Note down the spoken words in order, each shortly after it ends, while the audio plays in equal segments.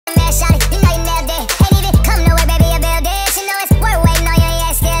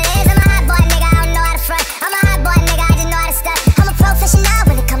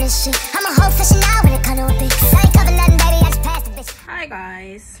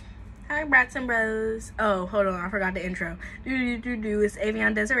Hi, brats and bros. Oh, hold on, I forgot the intro. It's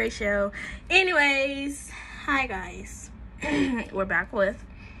Avion Desiree show. Anyways, hi guys. We're back with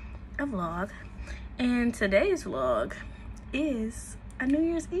a vlog, and today's vlog is a New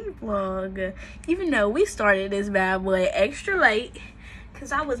Year's Eve vlog. Even though we started this bad boy extra late,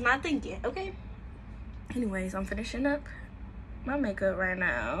 cause I was not thinking. Okay. Anyways, I'm finishing up my makeup right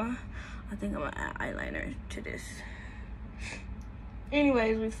now. I think I'm gonna add eyeliner to this.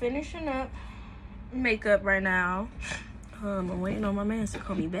 Anyways, we're finishing up makeup right now. I'm waiting on my man to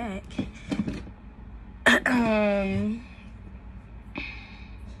call me back.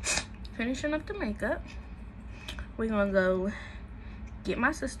 Finishing up the makeup. We're gonna go get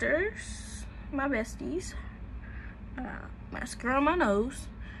my sisters, my besties, mascara on my nose.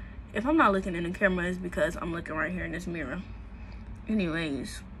 If I'm not looking in the camera, it's because I'm looking right here in this mirror.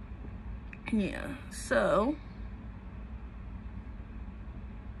 Anyways, yeah, so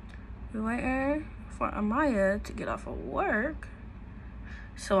we're waiting for Amaya to get off of work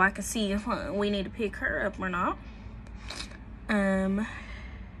so I can see if we need to pick her up or not.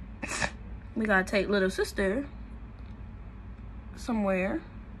 We gotta take little sister somewhere.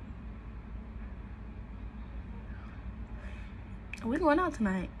 We're going out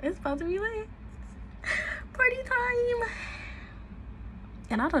tonight. It's about to be lit. Party time.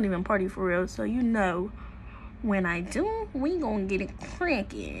 And I don't even party for real, so you know, when I do, we gonna get it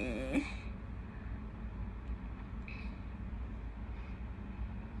cranking.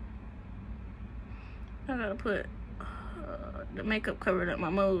 I gotta put the makeup covered up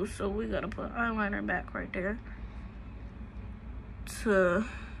my nose, so we gotta put eyeliner back right there to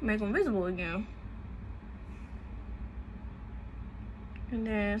make them visible again. And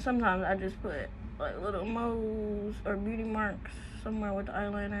then sometimes I just put like little moles or beauty marks somewhere with the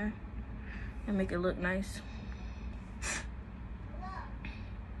eyeliner and make it look nice.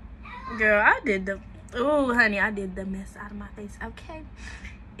 Girl, I did the mess out of my face, okay?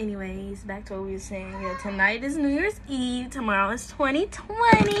 Anyways, back to what we were saying. Yeah, tonight is New Year's Eve. Tomorrow is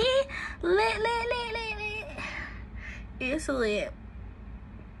 2020. Lit. It's lit.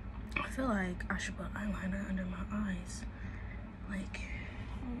 I feel like I should put eyeliner under my eyes. Like,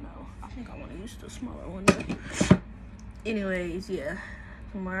 I don't know. I think I want to use the smaller one though. Anyways, yeah.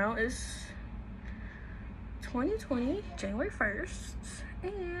 Tomorrow is 2020, January 1st.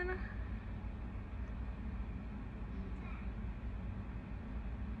 And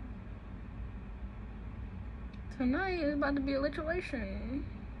tonight is about to be a lituation.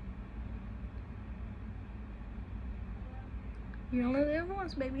 You only live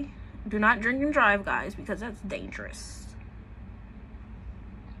once, baby. Do not drink and drive, guys, because that's dangerous.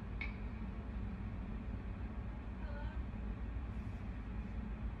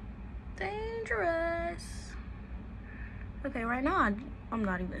 Dangerous. Okay, right now I'm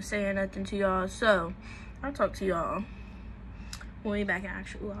not even saying nothing to y'all, so I'll talk to y'all when we back in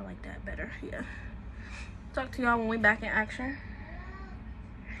action. Ooh, I like that better. Yeah. Talk to y'all when we back in action.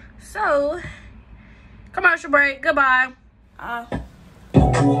 So, commercial break. Goodbye. My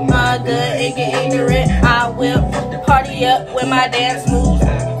good and get ignorant. I will party up with my dance moves.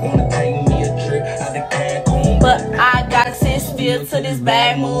 But I gotta sit still to this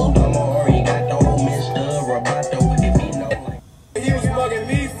bad move. He was bugging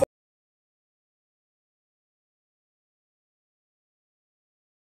me.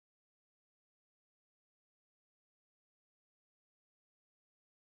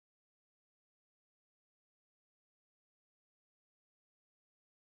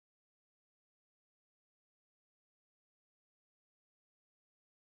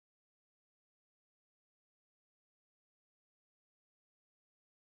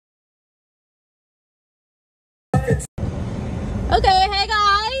 Okay, hey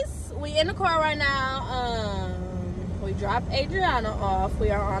guys, we in the car right now. We dropped Adriana off. We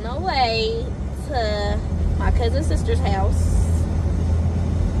are on our way to my cousin's sister's house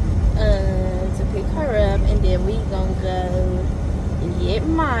to pick her up, and then we gonna go get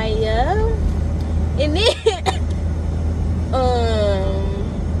Maya, and then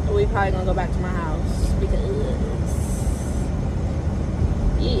we probably gonna go back to my house because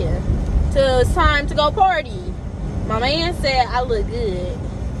yeah, so it's time to go party. My man said I look good.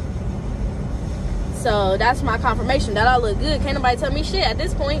 So that's my confirmation that I look good. Can't nobody tell me shit at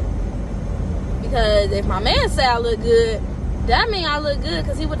this point. Because if my man said I look good, that means I look good,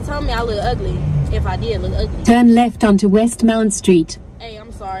 because he would have told me I look ugly if I did look ugly. Turn left onto West Mount Street. Hey,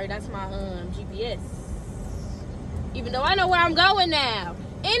 I'm sorry. That's my GPS. Even though I know where I'm going now.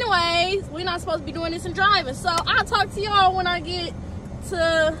 Anyways, we're not supposed to be doing this and driving. So I'll talk to y'all when I get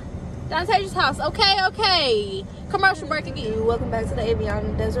to Dantage's house. Okay. Commercial break again. Welcome back to the Avion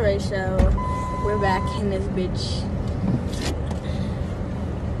and Desiree show. We're back in this bitch.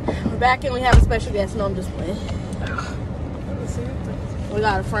 We're back and we have a special guest. No, I'm just playing. We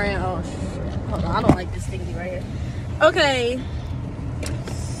got a friend. Oh shit. Hold on. I don't like this thingy right here. Okay.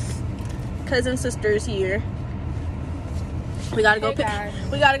 Cousin sisters here. We gotta go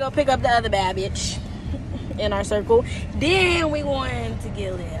pick up the other bad bitch in our circle. Then we going to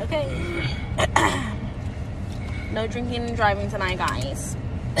get lit, okay? No drinking and driving tonight, guys.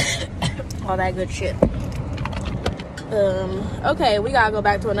 All that good shit. Okay, we gotta go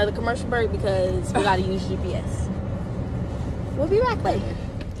back to another commercial break because we gotta use GPS. We'll be back later.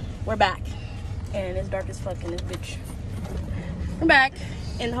 We're back. And it's dark as fuck in this bitch. We're back.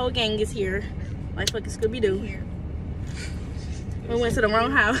 And the whole gang is here. Like fucking Scooby-Doo. We went to the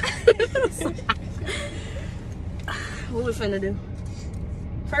wrong house. What we finna do?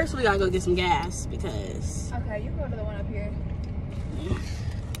 First, we gotta go get some gas because... Okay, you go to the one up here.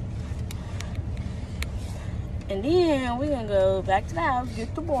 And then we gonna go back to the house,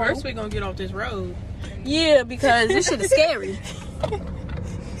 get the ball. First, we gonna get off this road. Yeah, because this shit is scary.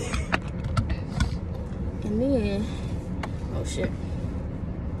 And then... Oh, shit.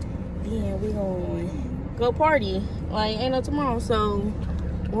 Then we gonna go party. Like, ain't no tomorrow, so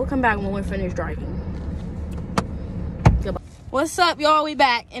we'll come back when we're finished driving. Goodbye. What's up, y'all? We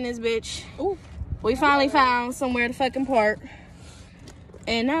back in this bitch. Ooh. We finally found somewhere to fucking park.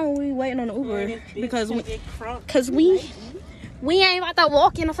 And now we waiting on the Uber because we ain't about to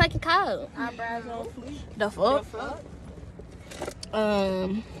walk in the fucking car. Eyebrows on fleek. The fuck?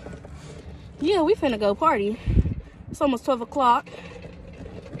 Yeah, we finna go party. It's almost 12 o'clock.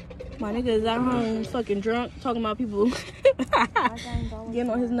 My nigga is at home fucking drunk, talking about people getting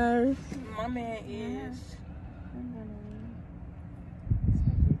on his nerves. My man is.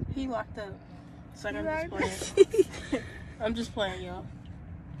 He locked up. So I'm just playing. I'm just playing, y'all.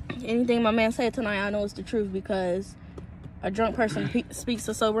 Anything my man said tonight, I know it's the truth because a drunk person speaks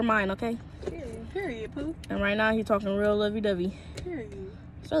a sober mind, okay? Period, poo. And right now, he talking real lovey-dovey. Period.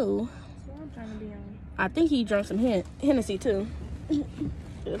 So I'm trying to be on. I think he drunk some Hennessy, too.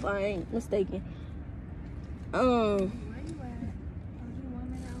 If I ain't mistaken. Where you at?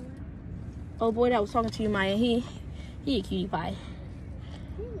 Oh boy, that was talking to you, Maya. He a cutie pie.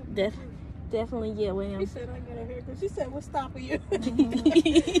 Definitely, yeah, with him. He said I get her hair because she said what's stopping you?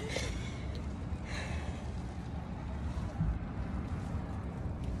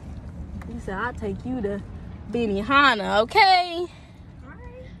 He said I'll take you to Benihana, okay?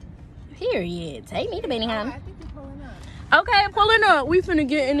 Alright. Period. Take me to Benihana. I think you're pulling up. Okay, pulling up. We finna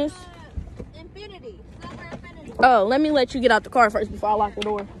get in this. Infinity. Silver Infinity. Oh, let me let you get out the car first before I lock the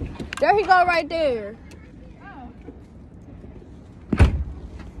door. There he go right there.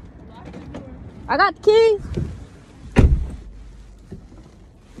 I got the keys.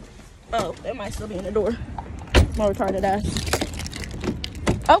 Oh, that might still be in the door. My retarded ass.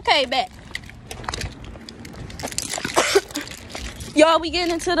 Okay, bet. Y'all, we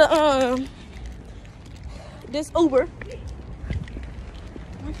getting into the this Uber.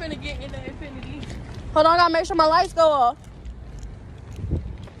 We finna get in the Infinity. Hold on, I gotta make sure my lights go off.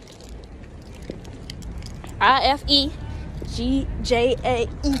 IFEGJAESU.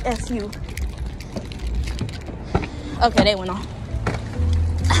 Okay, they went off.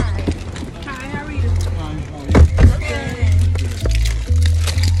 Hi, how are you?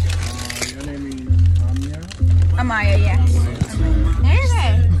 Your name is Amaya? Amaya, yeah. There's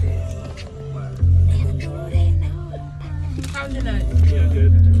it. How's your night? Yeah,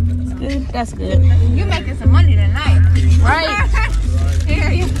 good. Good. That's good. You making some money tonight. Right? Here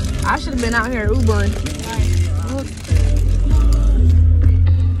you. I should have been out here Ubering.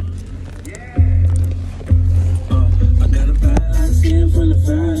 I got a bad skin from the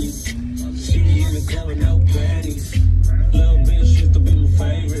valley. She in the club with no panties. Little bitch used to be my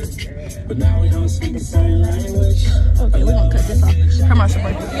favorite, but now we don't speak the same language. Okay, we're gonna cut this off. Commercial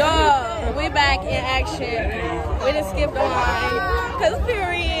break. Yo, we back in action. We done skipped the line. Cause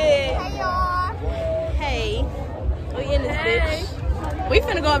period. Hey, y'all. Hey, we in this bitch. We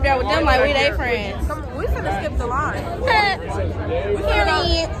finna go up there with them like we they friends. Come on, we finna skip the line. Period.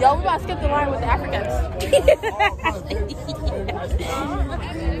 Yo, we about to skip the line with the Africans.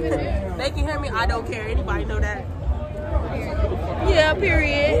 They can hear me. I don't care. Anybody know that? Yeah,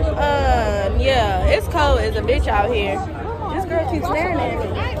 period. Yeah, it's cold as a bitch out here. This girl keeps staring at me.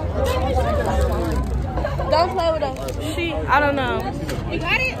 Don't play with her. I don't know. You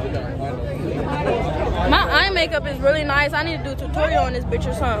got it? My eye makeup is really nice. I need to do a tutorial on this bitch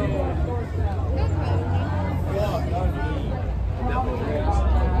or something.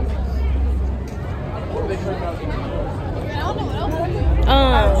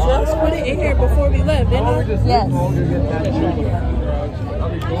 Just put it in here before we left, didn't I? Yes.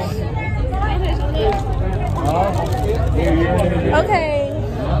 Okay.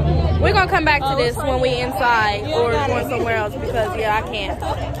 We're gonna come back to this when we inside or going somewhere else because yeah, I can't.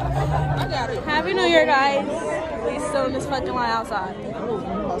 Happy New Year, guys. We still in this fucking line outside.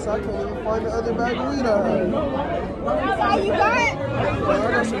 Outside, can't even find the other bag of weed I had. How you got it? I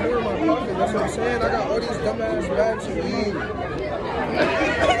got some more in my pocket. That's what I'm saying. I got all these dumbass bags of weed.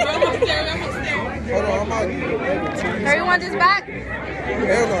 Hold on, I'm out. Harry, you want this back?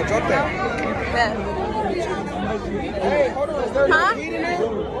 Hell no, drop that. Yeah. Hey, hold on. Is there Huh? enough weed in there?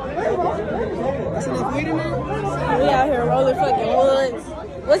 That's enough weed in there? We out here rolling fucking woods.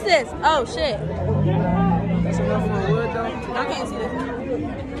 What's this? Oh shit. That's enough for a wood, though. I can't see this.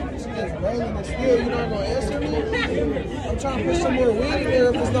 She just rolling it still. You're not going to answer me? I'm trying to put some more weed in there.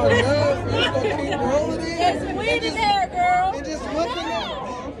 If it's not enough, we're just going to keep rolling it. There's weed in there, girl. And just looking at it.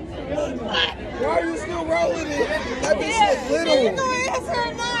 Why are you still rolling it? That bitch looks little. You know answer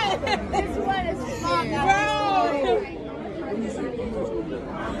or not? This one is fucking bro.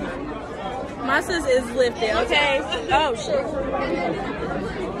 My sis is lifted, okay? Oh shit.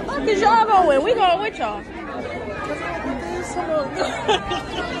 Fuck is y'all gonna win? We going with y'all.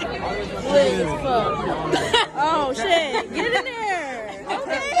 Lit as fuck. Oh shit. Get in there.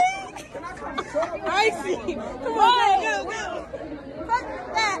 Okay. I see. Come on, go. Fuck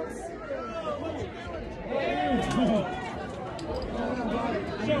that.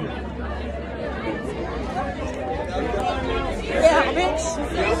 Yeah, bitch.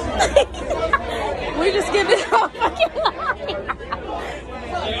 We just give it all fucking line.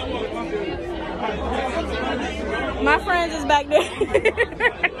 My friends is back there.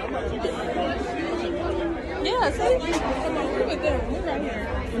 Yeah, see?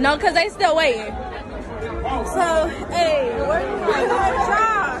 No, because they still waiting. So, hey, where you going?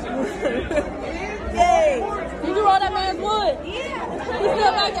 Hey, did you roll that man's wood? Yeah. He's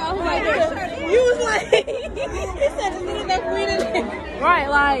still back there. I was like, you was like, he said there's not enough weed in there. Right,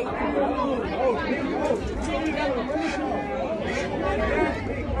 like.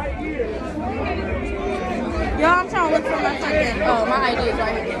 Yo, I'm trying to look for my fucking, oh, my ID is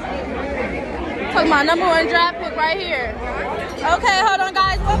right here. Took my #1 draft pick right here. Okay, hold on,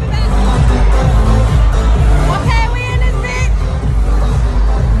 guys. We'll be back. Okay, we in this bitch.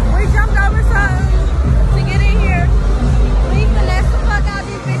 We jumped over something to get in here. We finesse the fuck out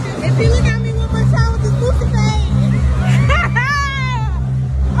these bitches. If you look at me one more time with this booty face.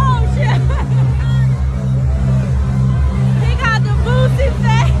 Oh, shit. He got the booty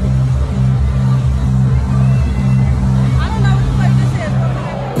face.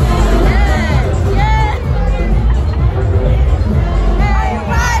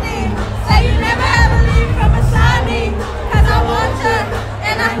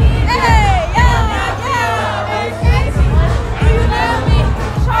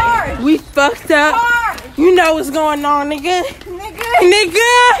 We fucked up. You know what's going on, nigga.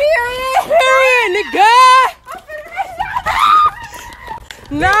 Nigga. Period, nigga.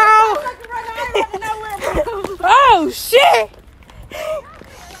 No. Oh, shit.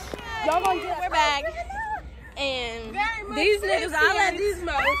 Y'all gonna get, we're back. And these niggas, I let these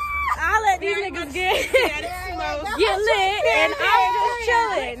niggas get lit, and I'm just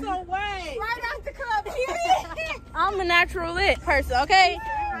chilling. Right out the club, period. I'm a natural lit person, okay?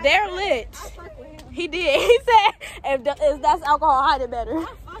 They're lit. He did. He said, if that's alcohol, hide it better.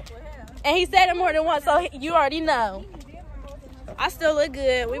 And he said it more than once, so you already know. I still look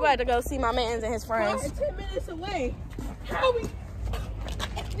good. We about to go see my mans and his friends. 10 minutes away. How we?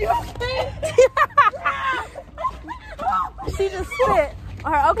 You okay? She just spit.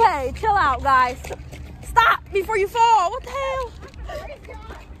 Okay, chill out, guys. Stop before you fall. What the hell?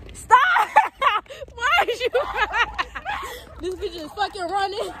 Stop! Why is you? This bitch is fucking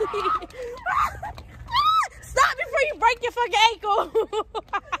running. Stop before you break your fucking ankle.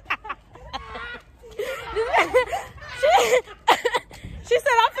 She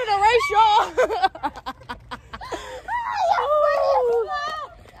said I'm finna race y'all.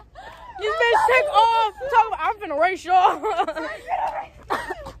 This bitch took off. I'm finna race y'all.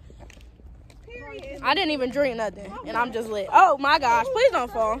 I didn't even drink nothing, and I'm just lit. Oh my gosh, please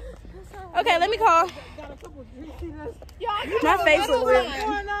don't fall. Okay, let me call. My face is lit.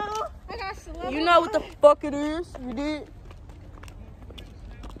 You know what the fuck it is? You did?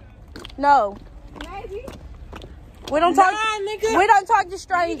 No. We don't talk. Nigga. We don't talk to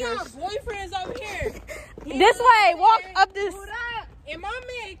strangers. We got boyfriends over here. This way. Walk up this. And my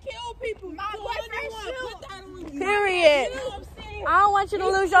man kill people. My boyfriend shoot. Period. I don't want you to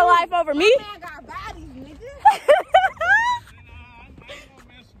lose your life over me. My man got bodies, nigga.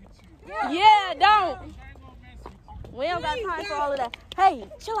 Yeah, don't. We don't got time for all of that. Hey,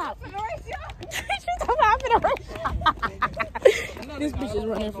 chill out. This bitch is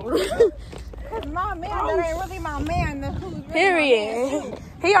running for real. My man, that ain't really my man. Period.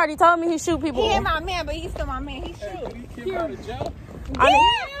 He already told me he shoot people. He ain't my man, but he's still my man. He shoot. He came out of jail?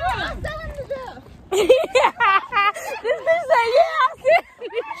 I'm telling him to do. This bitch said, yeah, I see it.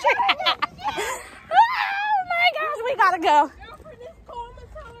 Oh my gosh, we gotta go.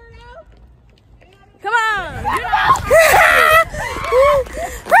 Come on.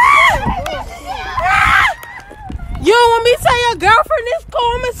 You don't want me to tell your girlfriend this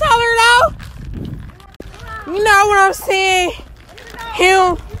cool? I'ma tell her though. You know what I'm saying?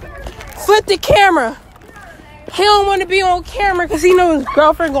 He'll flip the camera. He don't want to be on camera because he knows his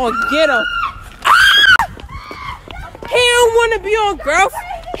girlfriend gonna get him. He don't want to be on girlfriend.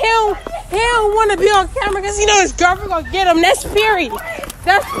 He don't want to be on camera because he knows his girlfriend gonna get him. That's period.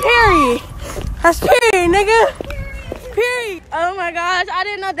 That's period. That's period, nigga. Period. Oh my gosh, I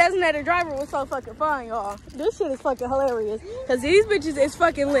didn't know Designated Driver was so fucking fun, y'all. This shit is fucking hilarious. Because these bitches is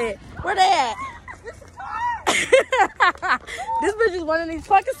fucking lit. Where they at? This bitch is one of these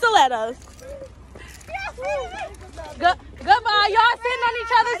fucking stilettos. Goodbye. Y'all sitting on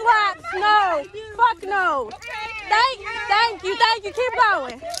each other's laps. No. Fuck no. Thank you.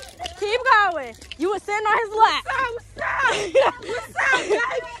 Keep going. You was sitting on his lap. What's up, baby?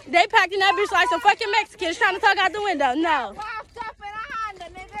 They packing that bitch like some fucking Mexicans trying to talk out the window. No.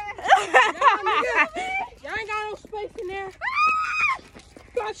 Y'all ain't got no space in there.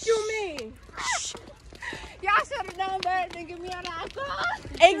 Fuck you mean? Y'all should have known better than give me an alcohol.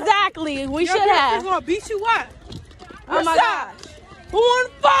 Exactly. We should have. She's gonna beat you up. Oh my gosh. Who wanna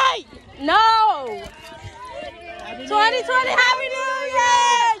fight? No. 2020, Happy New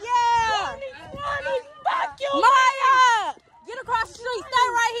Year! Yeah! 2020, fuck you! Maya! Get across the street, stay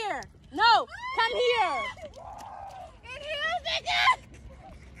right here. No, come here. In here, nigga!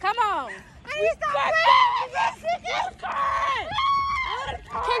 Come on. I need to stop playing with this nigga!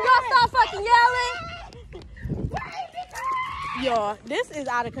 Can y'all stop fucking yelling? Y'all, this is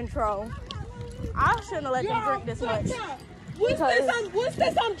out of control. I shouldn't have let them drink this much. What's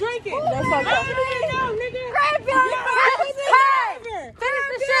this I'm drinking? That's I okay. don't even know, nigga. Hey, finish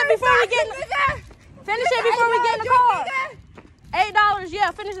the shit before we get in the car. $8,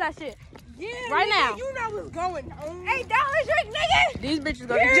 yeah, finish that shit. Yeah, right nigga, now. You know what's going on. $8 drink, nigga. These bitches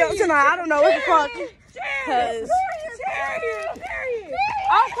go to jail tonight. I don't know what the fuck. Cause Period.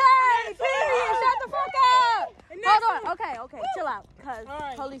 okay, period. Shut the fuck up. Hold on. Okay, chill out. Cause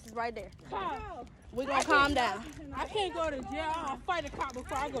police is right there. We gonna calm down. I can't go to jail. I'll fight a cop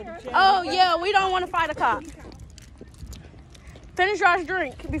before I go to jail. Oh yeah, we don't want to fight a cop. Finish your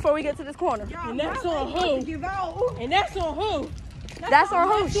drink before we get to this corner. And that's on who? That's on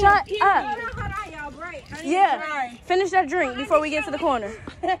who? Shut up. Yeah. Finish that drink before we get to the corner.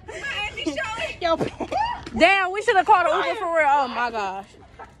 Damn, we should have called an Uber for real. Oh my gosh.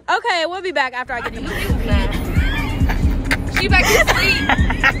 Okay, we'll be back after I get these snacks. She back to sleep.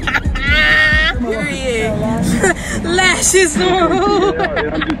 Period. Lashes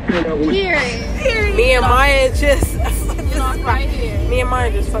on. Period. Me and Maya just Right here. me and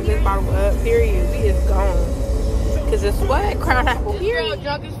Maya just fucked this bottle up. Period. We is gone. Cause it's what? Crown apple. This girl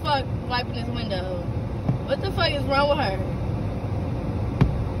drunk as fuck wiping his window. What the fuck is wrong with her?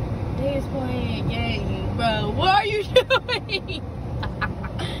 They is playing a game, bro. What are you doing?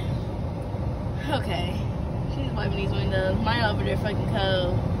 Okay. She's wiping these windows. Mine over there fucking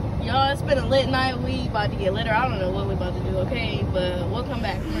cold. Y'all, it's been a lit night. We about to get litter. I don't know what we about to do, okay? But we'll come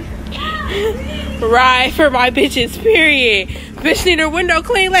back. Right, for my bitches, period. Bitch need her window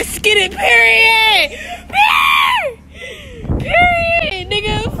clean. Let's get it, period. Period,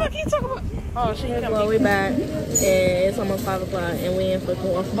 nigga. What the fuck you talking about? Oh, she ain't Well, we back. And it's almost 5 o'clock. And we in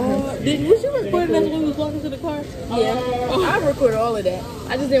fucking walking. Was you recording us when we was walking to the car? Yeah. I recorded all of that.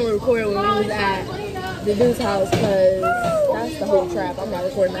 I just didn't record when we was at the dude's house because that's the whole trap. I'm not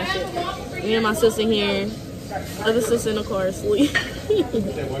recording that shit. Me and my sister here. Other sister in the car asleep. we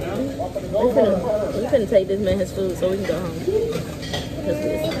finna take this man his food so we can go home.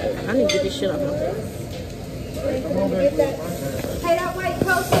 I need to get this shit off my face. Hey, that white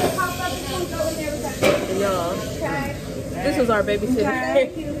coat that pop up is gonna go in there with that. Y'all, Okay. this was our babysitter.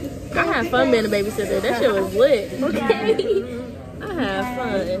 I had fun being a babysitter. That shit was lit. Okay. I had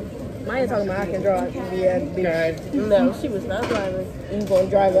fun. Maya talking about I can drive. Yeah, bitch. No, she was not driving. You going to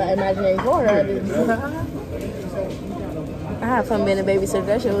drive an imaginary car. I had fun being a babysitter.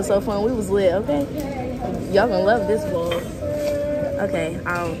 That shit was so fun. We was lit, okay? Y'all gonna love this vlog. Okay,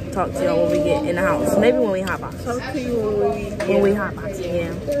 I'll talk to y'all when we get in the house. Maybe when we hotbox. Talk to you When we hotbox,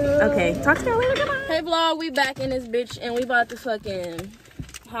 yeah. Okay, talk to y'all later. Goodbye. Hey vlog, we back in this bitch and we about to fucking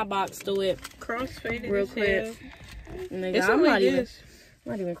hotbox the whip. Crossfaded real quick. Nigga, It's I'm not this.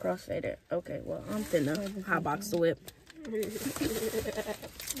 even crossfaded. Okay, well I'm finna hotbox the whip.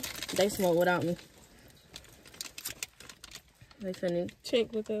 They smoke without me. They finna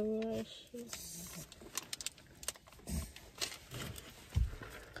Check with the lashes.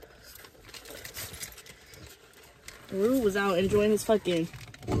 Rue was out enjoying his time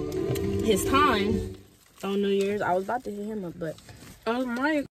on New Year's. I was about to hit him up, but Oh,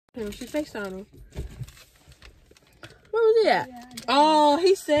 Maya, she FaceTimed him. where was he at? Oh,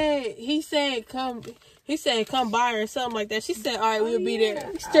 he said come by or something like that. She said, all right, we'll be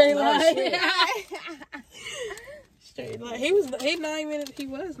there. Straight line. Straight line. He was 9 minutes. He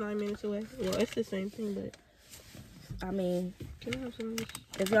was 9 minutes away. Well, it's the same thing, but I mean, can I have some of this?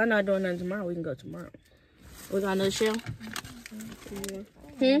 if y'all not doing nothing tomorrow, we can go tomorrow. We got another shell?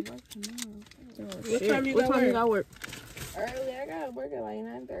 Yeah. Oh, What time you got work? Early, I gotta work at like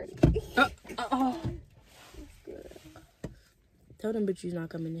 9:30. Tell them bitches not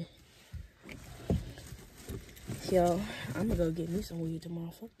coming in. Yo, I'm gonna go get me some weed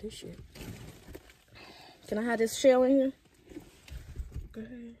tomorrow. Fuck this shit. Can I have this shell in here? Go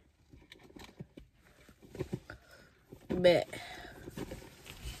ahead. Bet.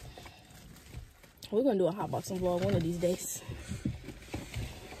 We're gonna do a hotboxing vlog one of these days.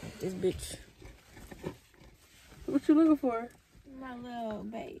 This bitch. What you looking for? My little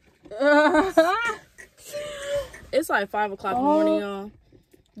babe. It's like 5 o'clock in the morning, y'all.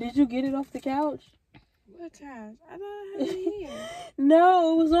 Did you get it off the couch? What time? I thought I had it here.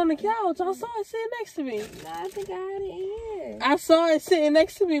 No, it was on the couch. I saw it sitting next to me. No, I think I had it here. I saw it sitting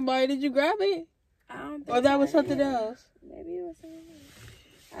next to me, Maya. Did you grab it? I don't think Or that I was had something it. else? Maybe it was something else.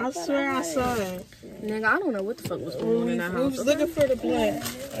 I swear I saw it. Nigga, I don't know what the fuck was going on in that We house. was looking for the blunt.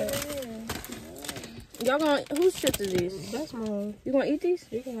 Y'all gonna, whose chips is these? That's mine. You gonna eat these?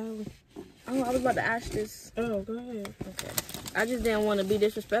 You can have it. Oh, I was about to ask this. Oh, go ahead. Okay. I just didn't want to be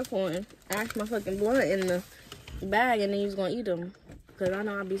disrespectful and ask my fucking blunt in the bag and then you was gonna eat them. Cause I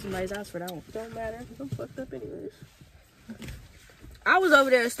know I'll be somebody's ass for that one. Don't matter, because I'm fucked up anyways. I was over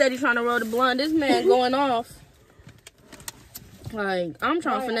there steady trying to roll the blunt. This man going off. Like, I'm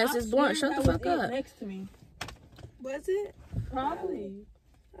trying to finesse this blunt. Shut the fuck up. Next to me. Was it? Probably.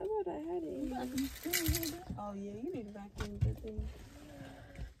 I thought I had it here. Oh, yeah, you need to vacuum that thing.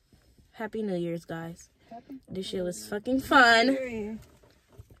 Happy New Year's, guys. This shit was fucking fun.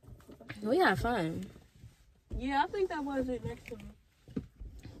 We had fun. Yeah, I think that was it next to me.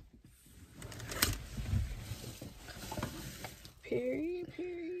 Period.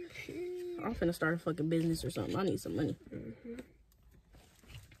 I'm finna start a fucking business or something. I need some money. I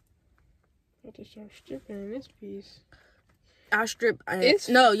have to start stripping in this piece. I'll strip. It's-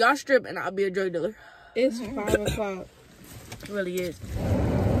 No, y'all strip and I'll be a drug dealer. It's 5 o'clock. It really is.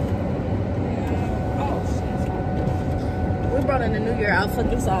 We brought in the New Year out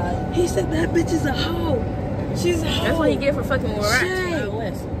fucking side. He said that bitch is a hoe. She's a hoe. That's what he get for fucking with rats Shit. out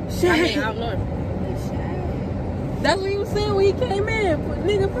west. Shit. I mean, out north. That's what he was saying when he came in.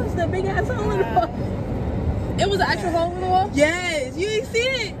 Nigga, punched that big ass hole in the wall. It was an actual hole in the wall? Yes, you ain't see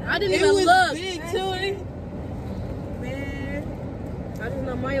it. I didn't It even was look. big too. Man. I just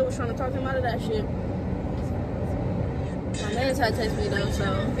know Maya was trying to talk him out of that shit. My man's had to text me though, so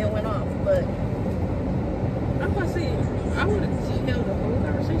it went off. But I'm gonna say, I would have held the whole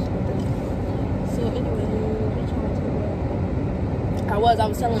conversation with them. so anyway, I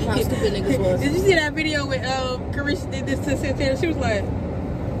was telling him how stupid niggas was. Did you see that video with Carisha did this to Santana? She was like,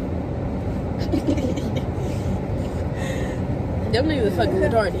 Them niggas fucking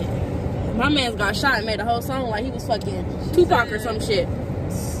retarded. My man's got shot and made a whole song like he was fucking Tupac or some shit.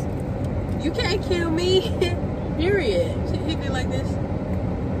 "You can't kill me." Period. He did like this.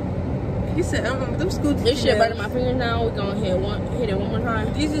 He said, "Them school This shit burning my fingers now. We're gonna hit it one more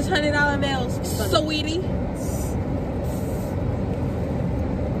time. These is $100 nails, sweetie."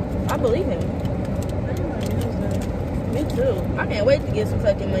 I believe him. Me too. I can't wait to get some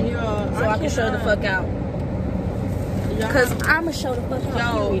fucking money so I can show the fuck out. Cause I'ma show the fuck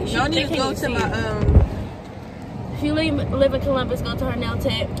out. Yo, y'all need to go to my If you live in Columbus, go to her nail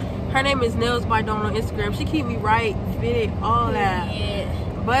tech. her name is Nails by Dawn on Instagram. She keep me right, fitted, all that. Yeah.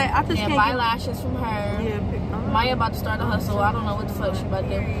 But I just And can't buy get lashes from her. yeah, Maya about to start a hustle. I don't know what the fuck she about to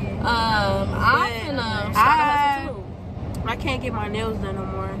do. I'm gonna start a hustle too. I can't get my nails done no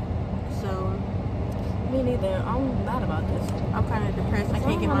more. So Me neither. I'm mad about this. I'm kind of depressed. I I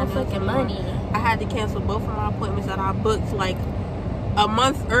can't get my don't have nails no fucking done. money. I had to cancel both of my appointments that I booked like a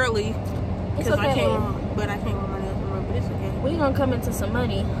month early It's because okay. I can't wear my nails no more. But it's okay. We gonna come into some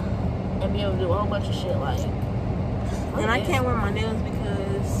money and be able to do a whole bunch of shit like. And I can't wear my nails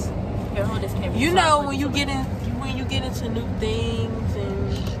because Here, hold this camera. you know when you get into new things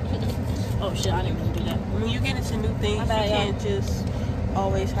and Oh shit, I didn't mean to do that. when you get into new things, My bad, you can't just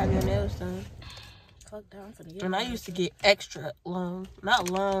always have your nails done. Fuck down for the And I used to get extra long, not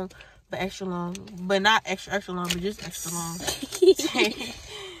long, but extra long, but not extra long, but just extra long.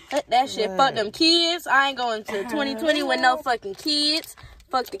 that shit. Fuck them kids. I ain't going to 2020 with no fucking kids.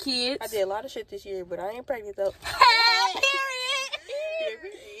 Fuck the kids. I did a lot of shit this year, but I ain't pregnant though.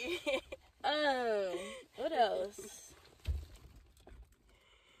 Period. What else?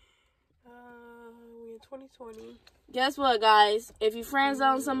 We in 2020. Guess what, guys? If you friend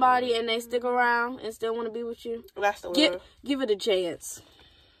zone somebody and they stick around and still want to be with you, That's the one. give it a chance.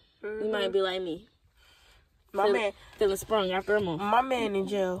 You might be like me. My man, feeling sprung after a month. my man in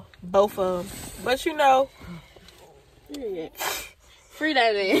jail, both of them. But you know, Period. Free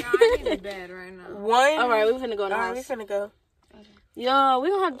that man. I need it bad right now. one. All right, we finna go in the All right, we house. finna go. Yo, we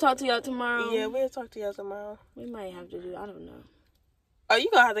gonna have to talk to y'all tomorrow. Yeah, we'll talk to y'all tomorrow. We might have to do. I don't know. Oh, you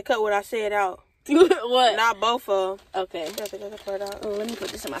gonna have to cut what I said out. What? Not both of them. Okay. You have to cut the part out. Oh, let me put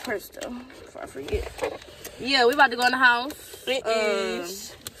this in my purse though, before I forget. Yeah, we about to go in the house. It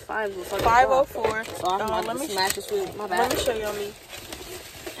is 5:04. 5:04. So I'm about let to me smash this food. My let bad. me show y'all me.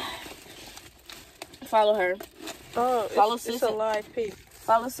 Follow her. Oh, Follow it's sis. a live pic.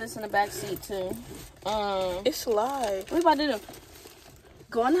 Follow sis in the back seat too. It's live. What we about to do?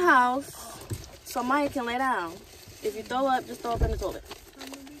 Go in the house so Maya can lay down. If you throw up, just throw up in the toilet.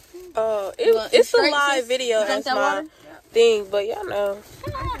 It's a straight, live sis? video You drink as that my water? thing, but y'all know.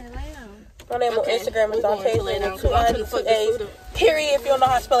 My name Okay, on Instagram we're is Don going to lay down. Taser. 2 I'm I's finna and fuck 2 this A's. food up. Period. If you don't know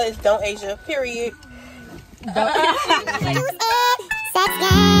how to spell it, it's Don't Asia. Period.